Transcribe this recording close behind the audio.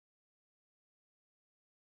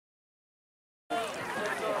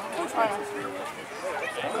Kick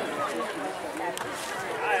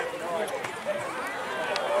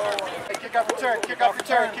off return, kick off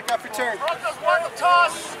return, kick off return. Broncos won the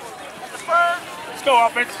toss. Let's go,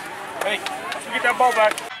 offense. Hey, let's get that ball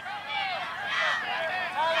back.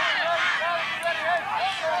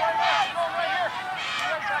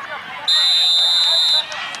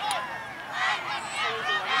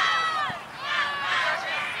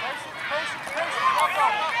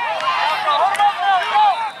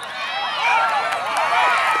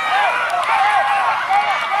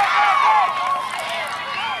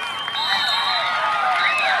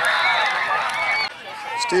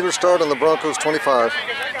 Steelers start on the Broncos 25.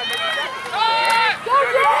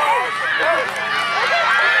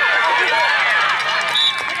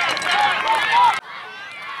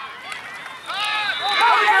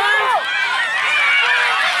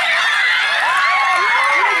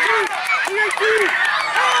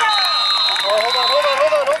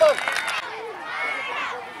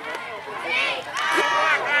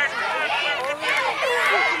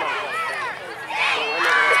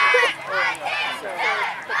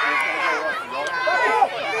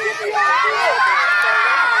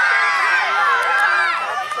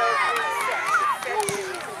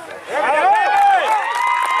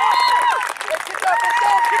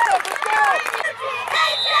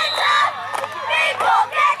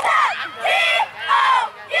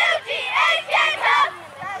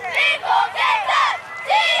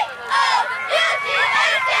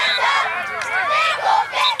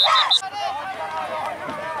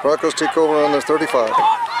 Broncos take over on their 35.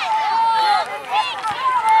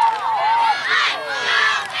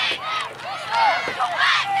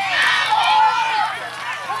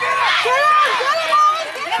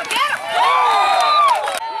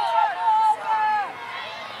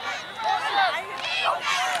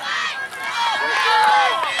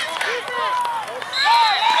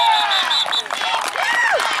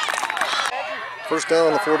 First down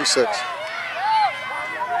on the 46.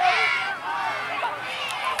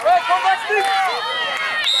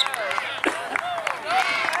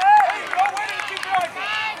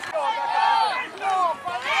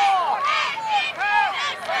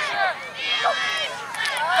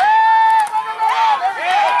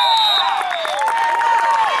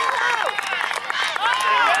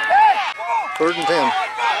 Third and 10.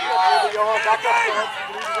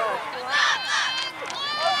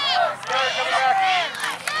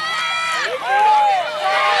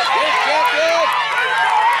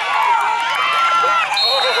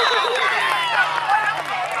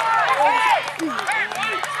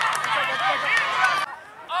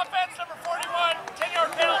 Offense number 41,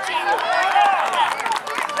 10-yard penalty.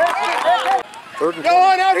 Third and 10. Yo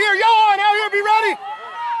on out here, be ready.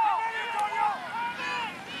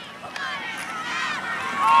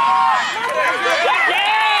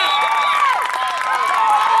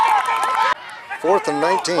 Fourth and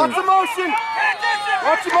 19. Watch the motion.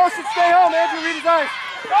 Watch the motion. Stay home, Andrew. Read his eyes.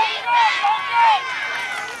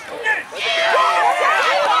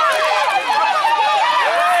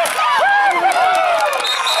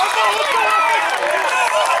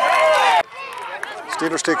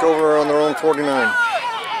 Steelers take over on their own 49.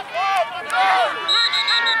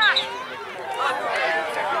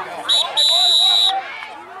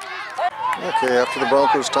 Okay, after the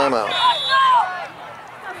Broncos timeout.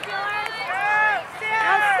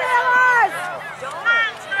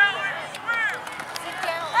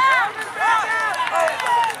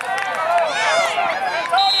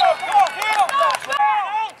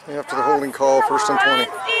 After the holding call, first and 20.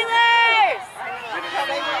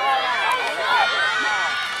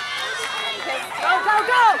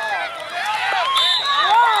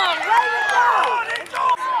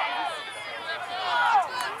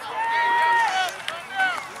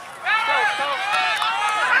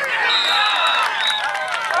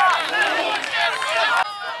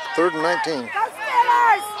 Third and 19.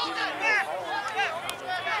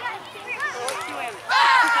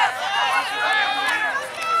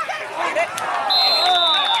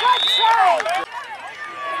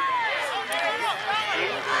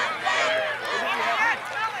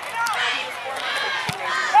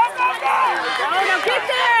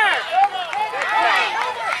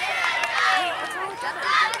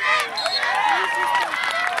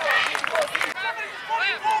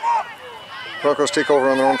 Broncos take over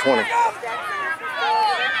on their own 20.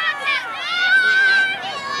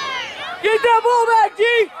 Get that ball back, G!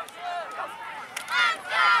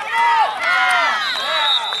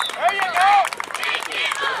 There you go!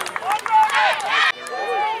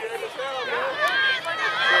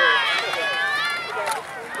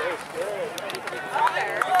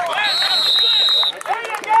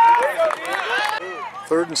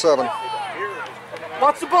 3rd and 7.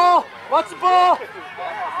 Watch the ball! Watch the ball!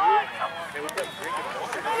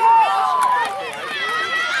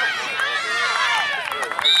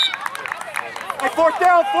 Hey, 4th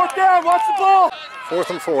down! 4th down! Watch the ball! 4th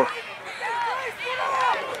and 4.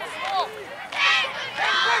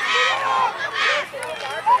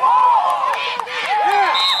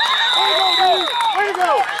 Way to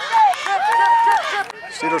go!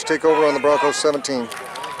 Steelers take over on the Broncos 17.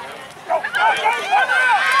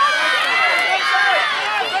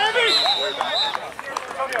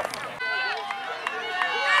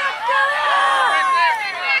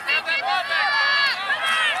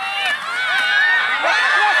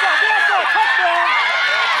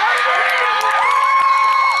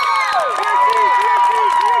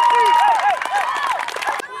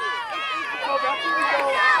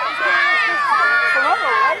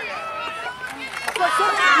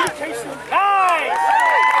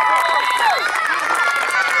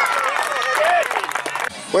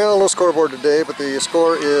 Well, no scoreboard today, but the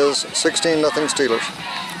score is 16-0 Steelers.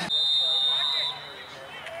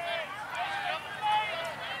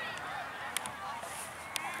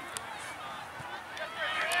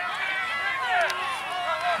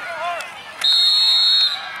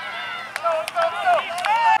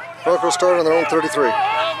 Broncos start on their own 33.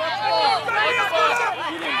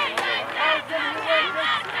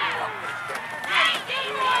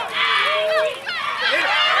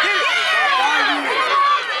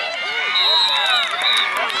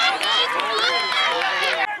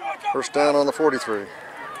 First down on the 43.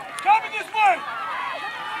 Copy this way.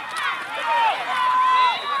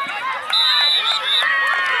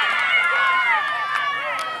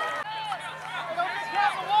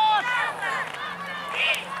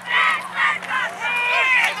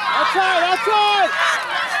 Outside! Outside!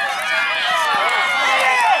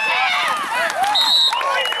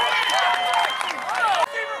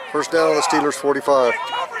 First down on the Steelers 45.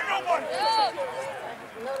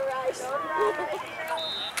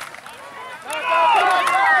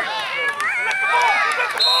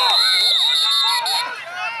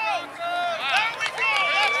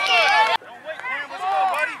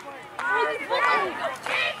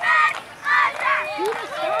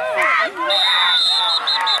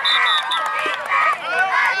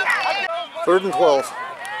 Third and 12.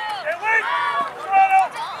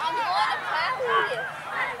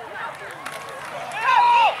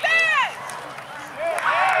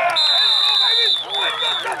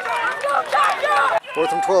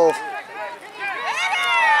 Fourth and 12.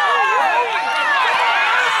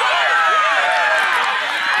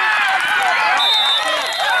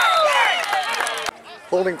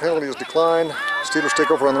 Holding penalty is declined. Steelers take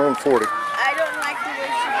over on their own 40. I don't like the way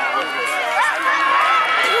she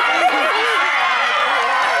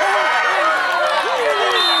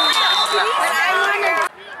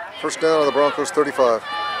First down on the Broncos 35.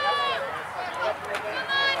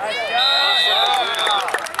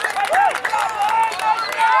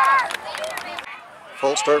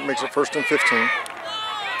 False start makes it 1st and 15.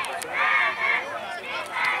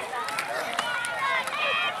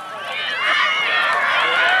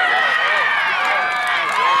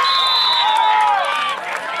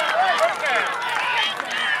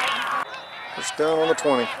 First down on the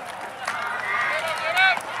 20.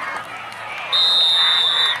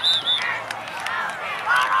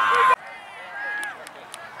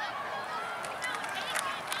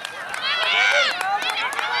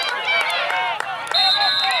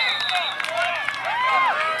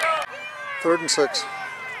 Third and 6.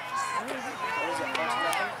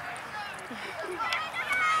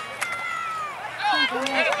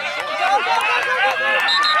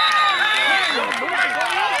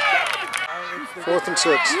 Fourth and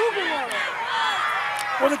 6.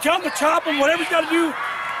 Well, to jump and chop him, whatever he's got to do,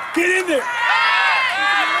 get in there.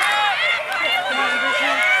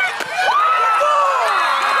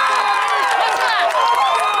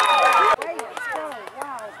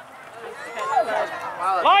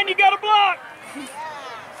 Line, you got to block.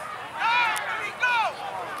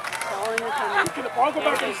 Can the ball go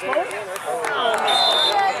back in the slope?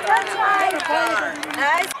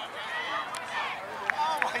 Nice.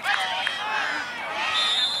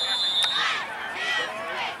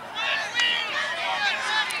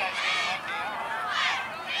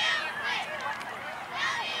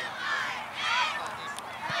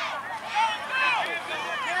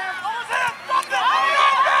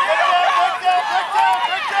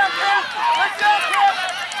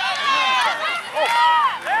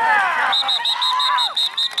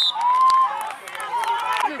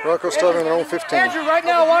 Broncos start on their own 15. Andrew, right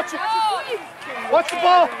now, watch it. Watch the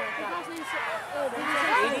ball.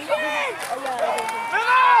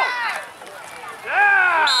 Yeah!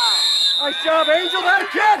 job, Angel. That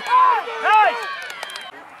kid. Nice.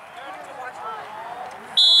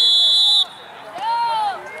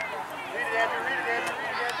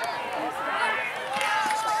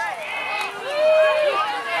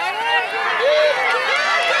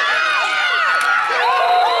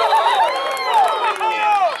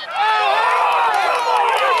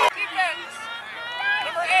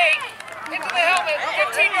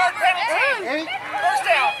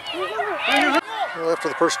 After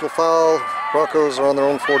the personal foul, Broncos are on their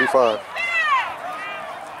own 45.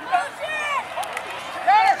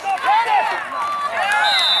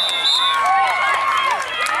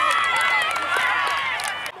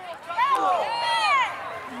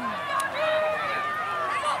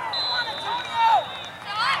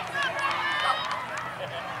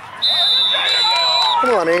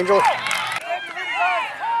 Come on, Angel.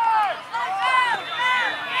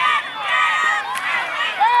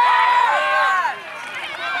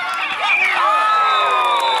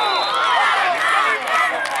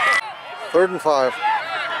 Third and 5.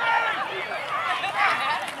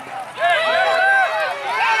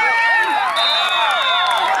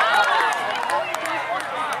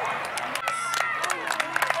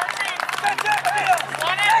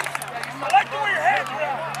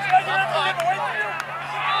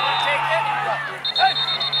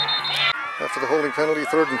 After the holding penalty,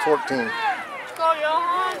 3rd and 14. Watch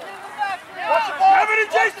the ball. Have it in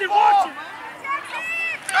Jason. Watch it.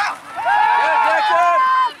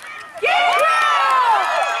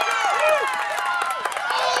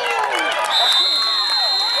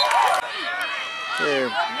 Okay,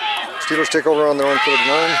 Steelers take over on their own 39.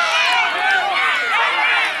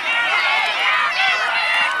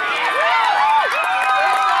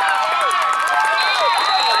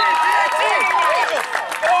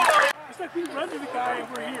 It's like we run to the guy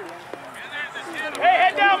over here. Hey,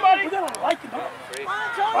 head down, buddy. We gotta light them up.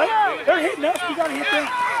 Right? They're hitting us. We gotta hit them.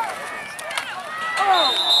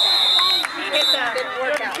 Oh. Hit that. Good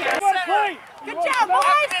workout. Play. Good job,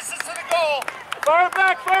 boys. Distance to the goal. Fire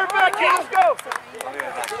back, kid. Let's go.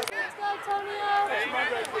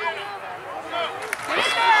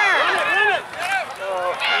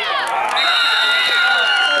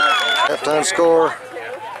 Halftime score,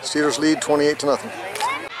 Steelers lead 28-0.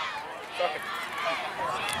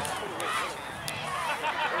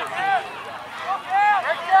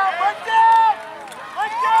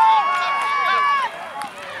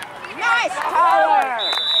 Nice power.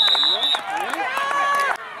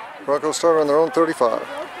 Broncos start on their own 35.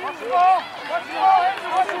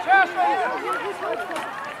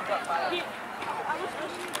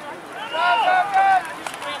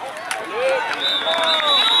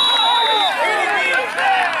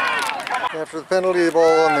 After the penalty, the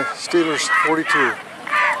ball on the Steelers 42.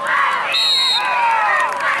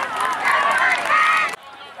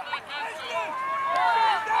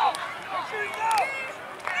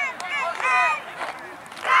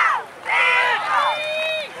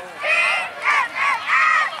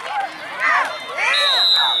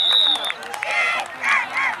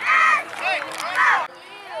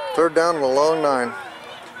 Third down and a long 9.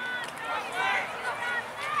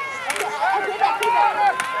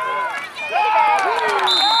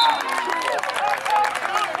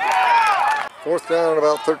 Fourth down and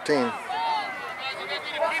about 13.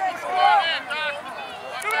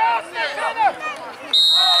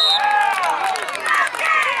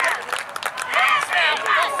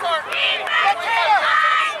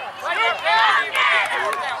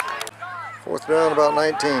 Fourth down about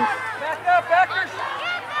 19. Back up, backers.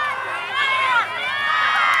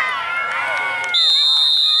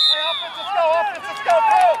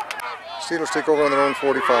 Steelers take over on their own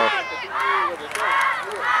 45.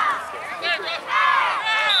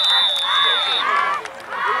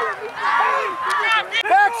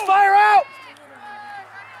 Backs, fire out!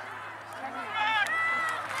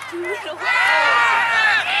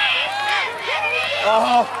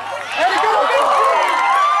 Oh, there we go!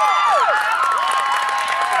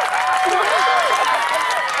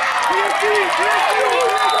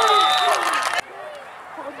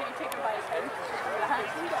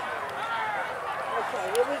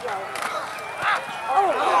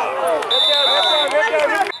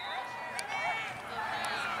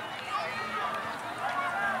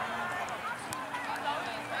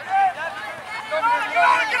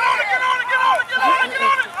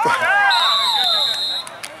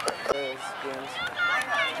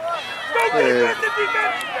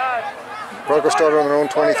 Broncos started on their own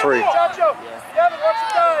 23. Devin, watch him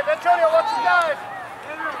dive. Antonio, watch him dive.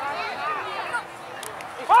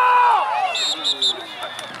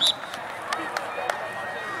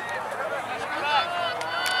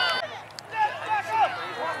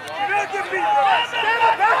 You gotta get beat, bro.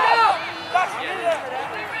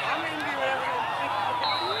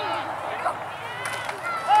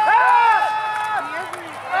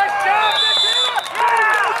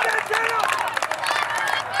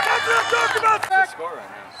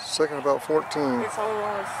 Second about 14. Go,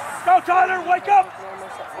 Tyler, wake up!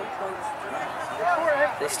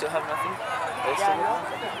 They still have nothing? They still have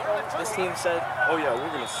nothing? This team said, Oh yeah, we're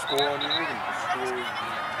gonna score on you. We're gonna destroy you.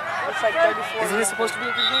 it's like 34. Isn't it supposed to be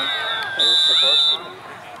a good game? It was supposed to be.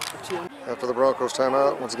 After the Broncos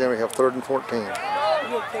timeout, once again we have 3rd and 14.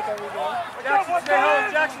 Jackson, stay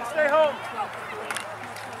home. Jackson, stay home.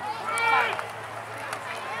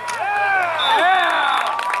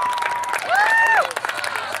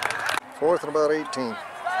 Fourth and about 18. Hey,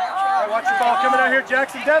 watch your ball coming out here,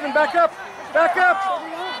 Jackson. Devin, back up. Back up.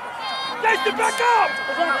 Jason, back up.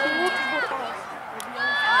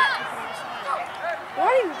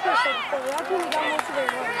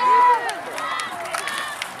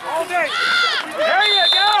 All day. There you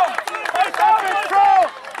go. Throw.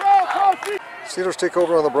 Steelers take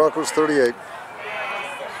over on the Broncos 38.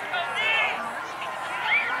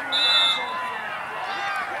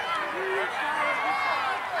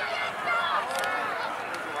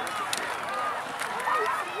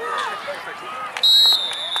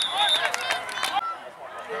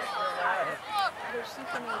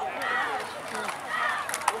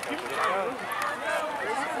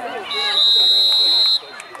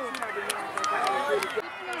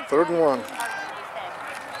 Third and 1.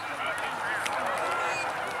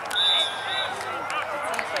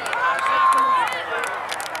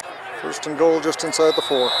 First and goal just inside the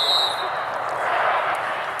 4.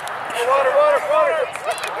 Water.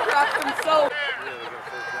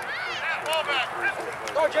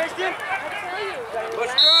 Go, Jason.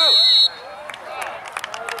 Let's go.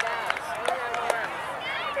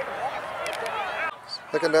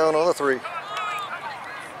 Second down on the 3.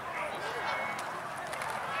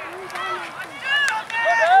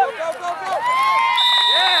 Go.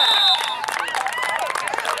 Yeah.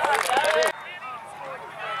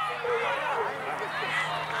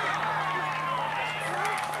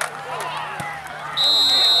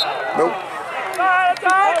 Nope.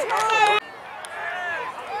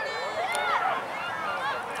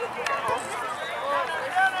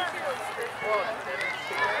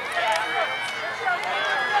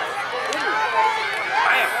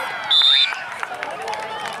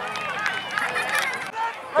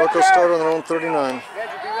 Broncos start on their own 39.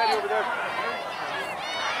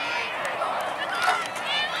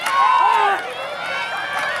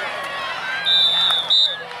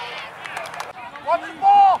 Watch the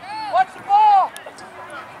ball. Watch the ball.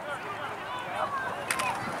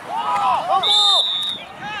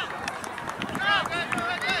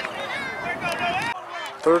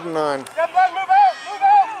 Third and 9. Move out.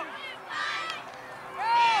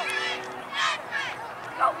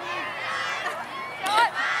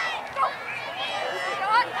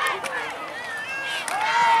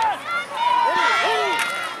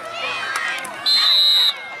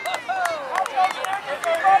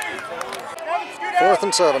 Fourth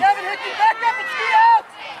and 7. Kevin, hit you back up and scoot out.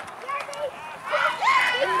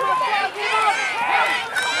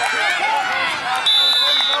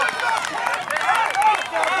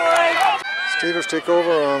 Steelers take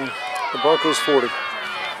over on the Broncos 40.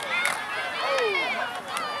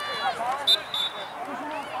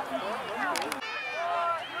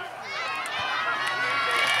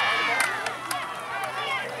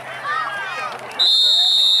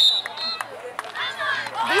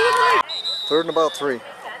 Third and about 3.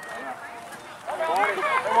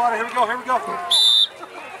 Water, here we go. Okay,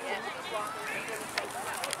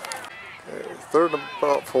 third and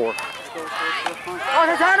about 4.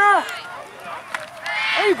 Tanner!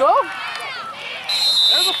 There you go.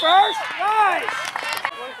 There's the first. Nice.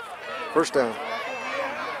 First down.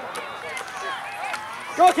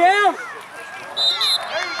 Go, Cam.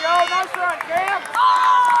 There you go. Nice run, Cam.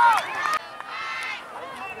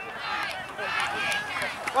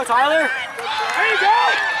 Go, Tyler. There you go.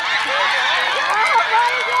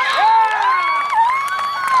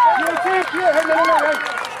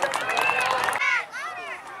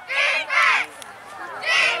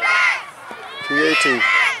 PAT.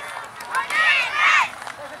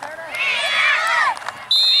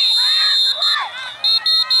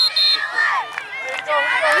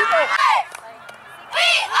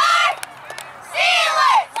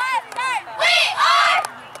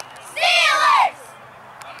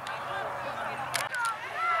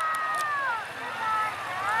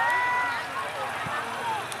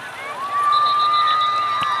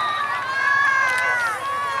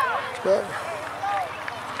 Back.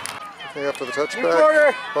 Okay, after the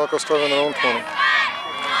touchback, Broncos start on their own 20.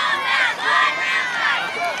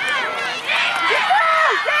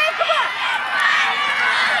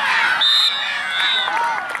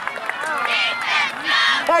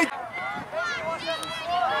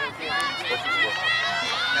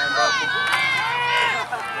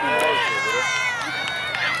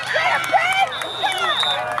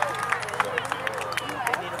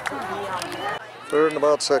 and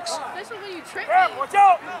about 6. Especially when you trip. Watch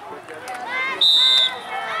out!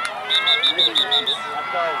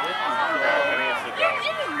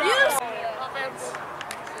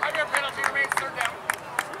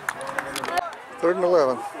 Third and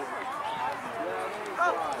 11.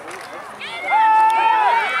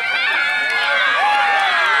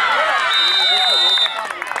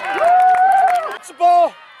 Watch the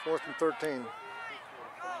ball. 4th and 13.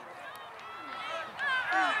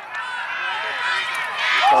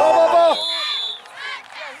 Ball.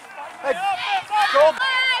 Hey, go.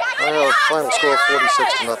 I have a final score of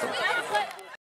 46 to nothing.